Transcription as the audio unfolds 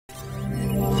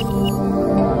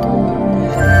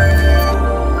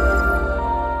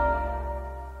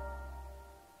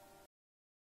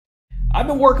I've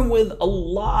been working with a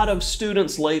lot of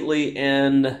students lately,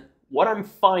 and what I'm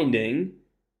finding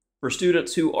for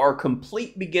students who are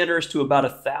complete beginners to about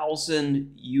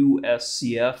 1,000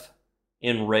 USCF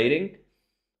in rating,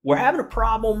 we're having a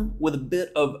problem with a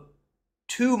bit of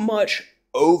too much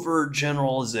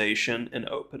overgeneralization in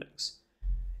openings.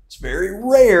 It's very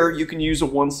rare you can use a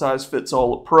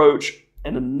one-size-fits-all approach,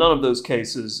 and in none of those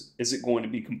cases is it going to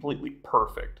be completely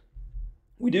perfect.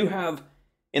 We do have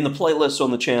in the playlist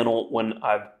on the channel when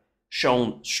I've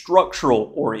shown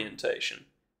structural orientation.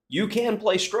 You can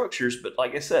play structures, but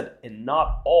like I said, in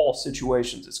not all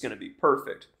situations it's going to be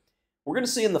perfect. We're going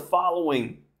to see in the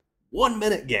following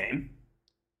 1-minute game,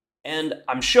 and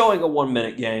I'm showing a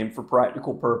 1-minute game for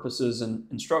practical purposes and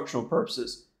instructional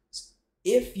purposes.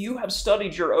 If you have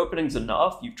studied your openings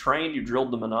enough, you've trained, you've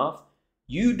drilled them enough,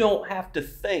 you don't have to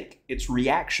think it's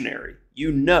reactionary.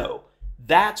 You know.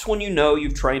 That's when you know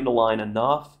you've trained a line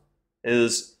enough,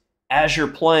 is as you're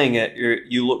playing it,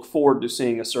 you look forward to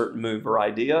seeing a certain move or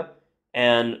idea,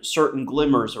 and certain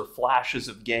glimmers or flashes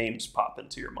of games pop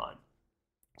into your mind.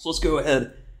 So let's go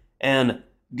ahead and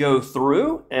go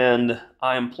through, and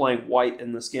I am playing white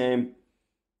in this game,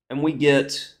 and we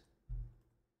get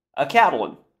a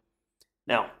Catalan.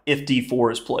 Now, if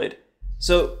d4 is played.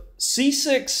 So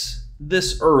c6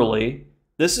 this early,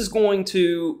 this is going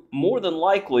to more than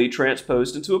likely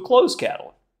transpose into a closed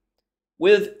Catalan,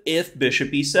 with if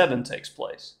bishop e7 takes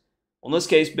place. Well, in this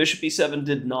case, bishop e7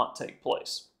 did not take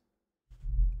place.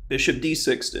 Bishop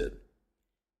d6 did.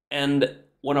 And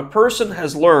when a person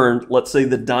has learned, let's say,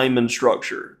 the diamond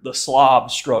structure, the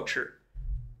Slav structure,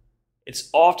 it's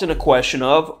often a question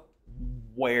of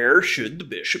where should the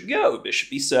bishop go, bishop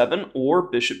e7 or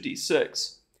bishop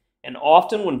d6. And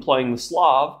often when playing the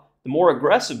Slav, the more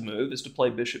aggressive move is to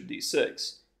play bishop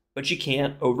d6, but you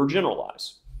can't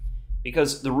overgeneralize.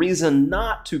 Because the reason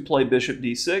not to play bishop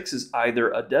d6 is either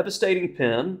a devastating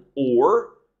pin,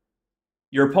 or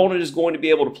your opponent is going to be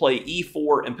able to play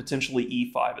e4 and potentially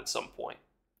e5 at some point.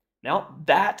 Now,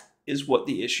 that is what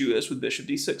the issue is with bishop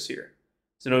d6 here.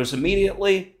 So notice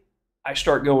immediately, I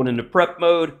start going into prep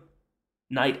mode,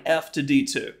 knight f to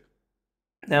d2.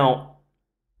 Now,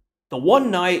 the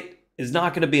one knight is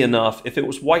not going to be enough. If it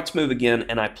was white's move again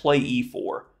and I play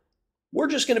e4, we're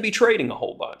just going to be trading a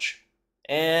whole bunch.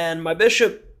 And my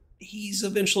bishop, he's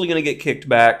eventually going to get kicked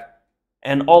back,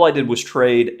 and all I did was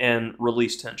trade and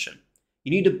release tension.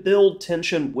 You need to build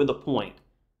tension with a point.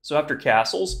 So after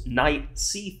castles, knight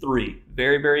c3,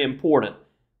 very, very important,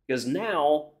 because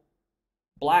now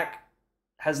black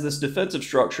has this defensive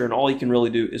structure and all he can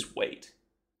really do is wait.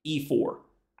 e4.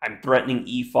 I'm threatening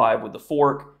e5 with the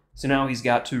fork. So now he's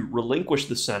got to relinquish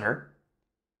the center.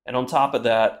 And on top of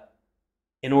that,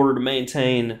 in order to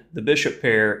maintain the bishop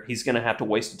pair, he's going to have to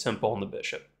waste a tempo on the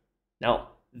bishop. Now,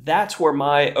 that's where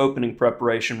my opening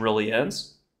preparation really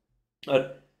ends.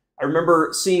 But I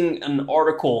remember seeing an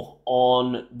article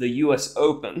on the US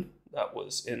Open, that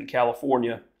was in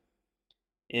California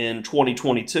in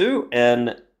 2022,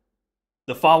 and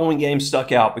the following game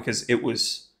stuck out because it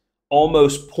was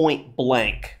almost point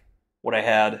blank what I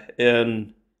had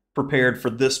in prepared for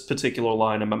this particular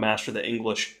line in my Master the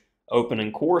English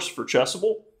opening course for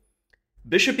Chessable.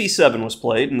 Bishop e7 was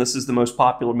played, and this is the most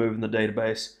popular move in the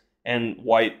database, and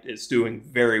white is doing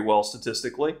very well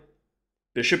statistically.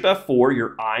 Bishop f4,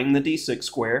 you're eyeing the d6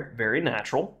 square, very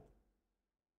natural.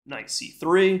 Knight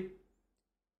c3.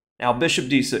 Now bishop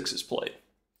d6 is played.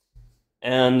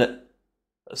 And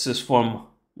this is from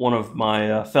one of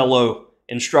my fellow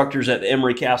instructors at the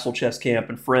Emory Castle Chess Camp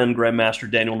and friend, Grandmaster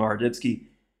Daniel Naroditsky.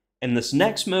 And this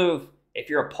next move, if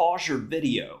you're a pause your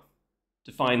video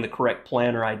to find the correct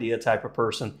plan or idea type of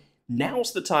person,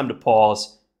 now's the time to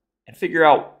pause and figure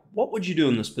out what would you do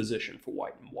in this position for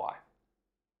white and why.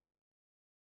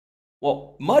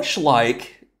 Well, much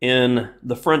like in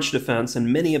the French defense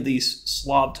and many of these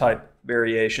Slav type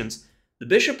variations, the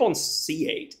bishop on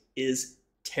c8 is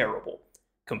terrible,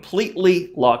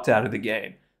 completely locked out of the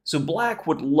game. So black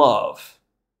would love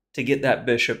to get that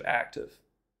bishop active.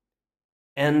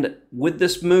 And with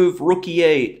this move, rook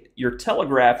e8, you're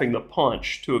telegraphing the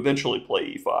punch to eventually play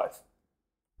e5.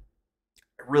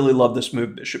 I really love this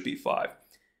move, bishop e5. It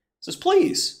says,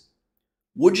 please,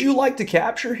 would you like to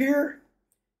capture here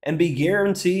and be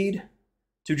guaranteed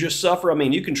to just suffer? I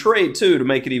mean, you can trade too to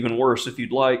make it even worse if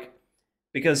you'd like,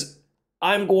 because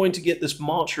I'm going to get this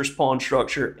monstrous pawn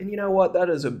structure. And you know what? That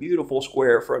is a beautiful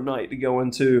square for a knight to go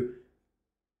into.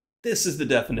 This is the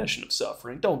definition of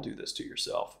suffering. Don't do this to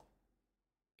yourself.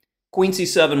 Queen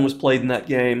c7 was played in that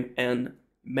game, and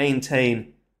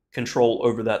maintain control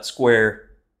over that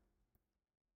square.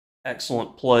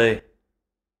 Excellent play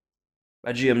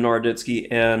by GM Naroditsky,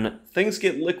 and things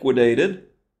get liquidated.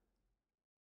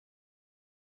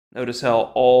 Notice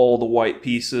how all the white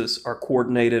pieces are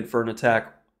coordinated for an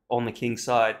attack on the king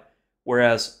side,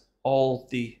 whereas all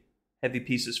the heavy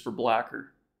pieces for black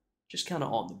are just kind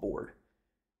of on the board.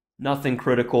 Nothing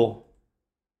critical.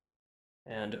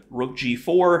 And rook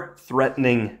g4,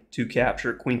 threatening to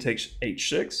capture. Queen takes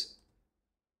h6.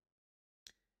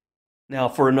 Now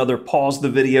for another pause the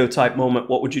video type moment,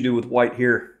 what would you do with white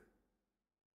here?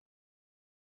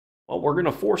 Well, we're going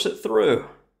to force it through.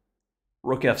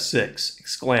 Rook f6,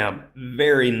 exclam.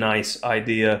 Very nice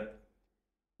idea,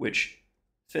 which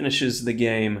finishes the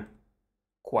game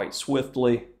quite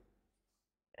swiftly,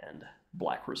 and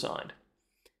black resigned.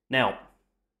 Now,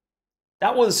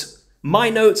 that was my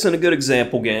notes in a good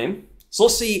example game. So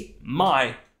let's see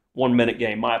my 1 minute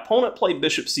game. My opponent played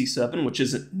bishop c7, which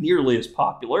isn't nearly as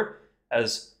popular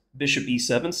as bishop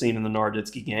e7 seen in the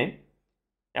Naroditsky game.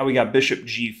 Now we got bishop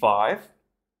g5,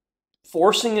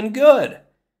 forcing and good.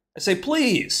 I say,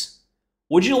 please,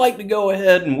 would you like to go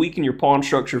ahead and weaken your pawn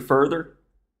structure further?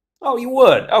 Oh, you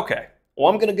would? Okay. Well,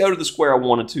 I'm going to go to the square I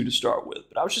wanted to start with,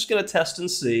 but I was just going to test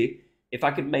and see if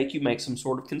I could make you make some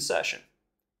sort of concession.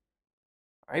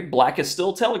 All right, black is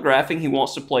still telegraphing he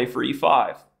wants to play for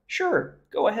e5. Sure,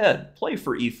 go ahead, play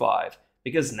for e5,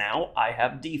 because now I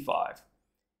have d5.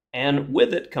 And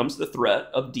with it comes the threat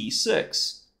of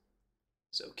d6.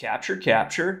 So capture,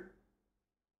 capture.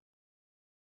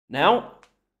 Now,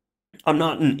 I'm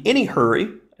not in any hurry.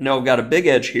 I know I've got a big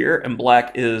edge here, and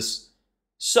black is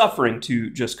suffering to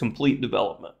just complete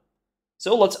development.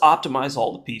 So let's optimize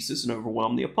all the pieces and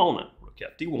overwhelm the opponent. Rook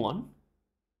fd1.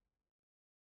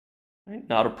 Right,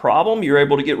 not a problem. You're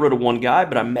able to get rid of one guy,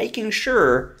 but I'm making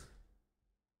sure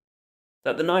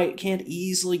that the knight can't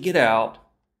easily get out.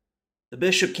 The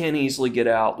bishop can't easily get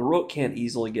out. The rook can't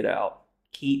easily get out.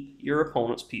 Keep your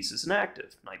opponent's pieces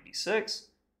inactive. Knight b6.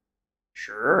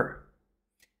 Sure.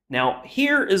 Now,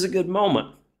 here is a good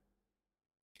moment.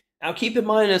 Now, keep in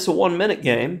mind it's a 1 minute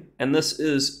game, and this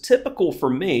is typical for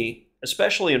me,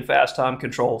 especially in fast time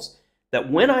controls,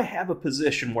 that when I have a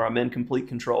position where I'm in complete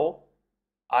control,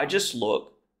 I just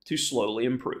look to slowly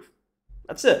improve.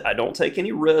 That's it. I don't take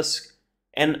any risk,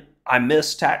 and I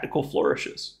miss tactical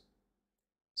flourishes.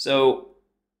 So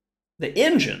the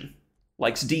engine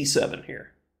likes d7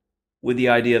 here with the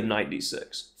idea of knight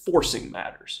d6. Forcing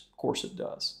matters. Of course it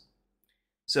does.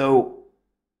 So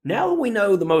now that we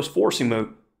know the most forcing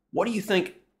move, what do you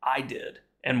think I did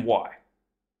and why?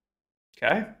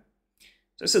 Okay?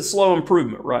 So I said slow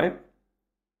improvement, right?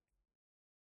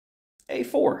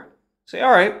 a4. Say,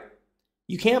 all right,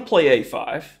 you can't play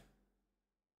a5.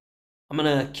 I'm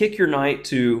going to kick your knight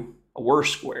to a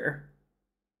worse square.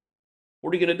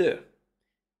 What are you going to do?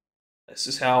 This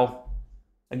is how,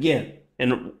 again,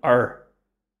 in our,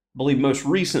 I believe, most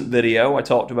recent video, I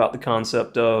talked about the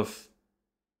concept of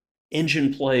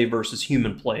engine play versus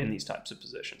human play in these types of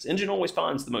positions. Engine always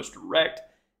finds the most direct,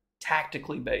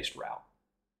 tactically based route.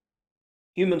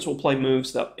 Humans will play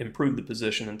moves that improve the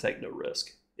position and take no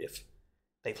risk if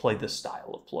they play this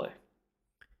style of play.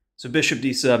 So bishop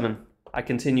d7, I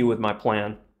continue with my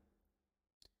plan.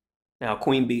 Now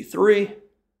queen b3,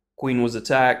 queen was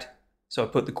attacked, so I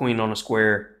put the queen on a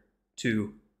square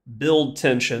to build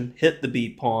tension, hit the b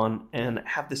pawn, and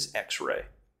have this x-ray.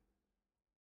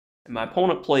 And my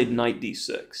opponent played knight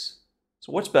d6.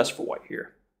 So what's best for white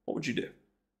here? What would you do?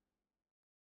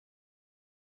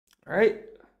 All right.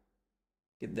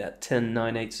 Give that 10,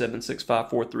 9, 8, 7, 6, 5,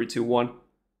 4, 3, 2, 1.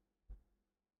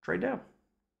 Trade down.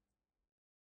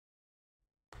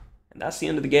 And that's the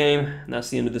end of the game, and that's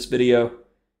the end of this video.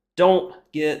 Don't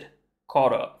get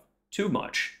caught up too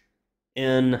much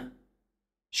in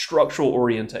structural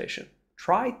orientation.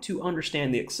 Try to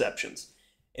understand the exceptions.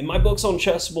 In my books on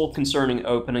Chessable concerning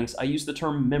openings, I use the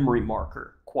term memory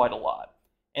marker quite a lot.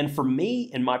 And for me,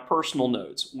 in my personal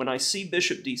notes, when I see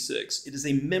bishop d6, it is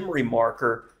a memory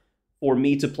marker for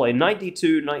me to play knight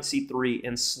d2, knight c3,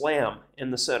 and slam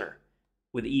in the center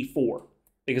with e4.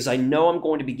 Because I know I'm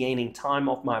going to be gaining time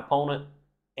off my opponent,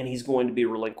 and he's going to be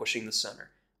relinquishing the center.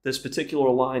 This particular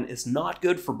line is not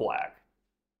good for black.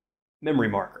 Memory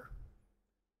marker.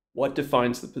 What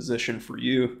defines the position for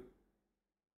you?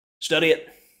 Study it.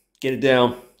 Get it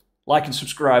down. Like and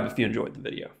subscribe if you enjoyed the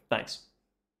video. Thanks.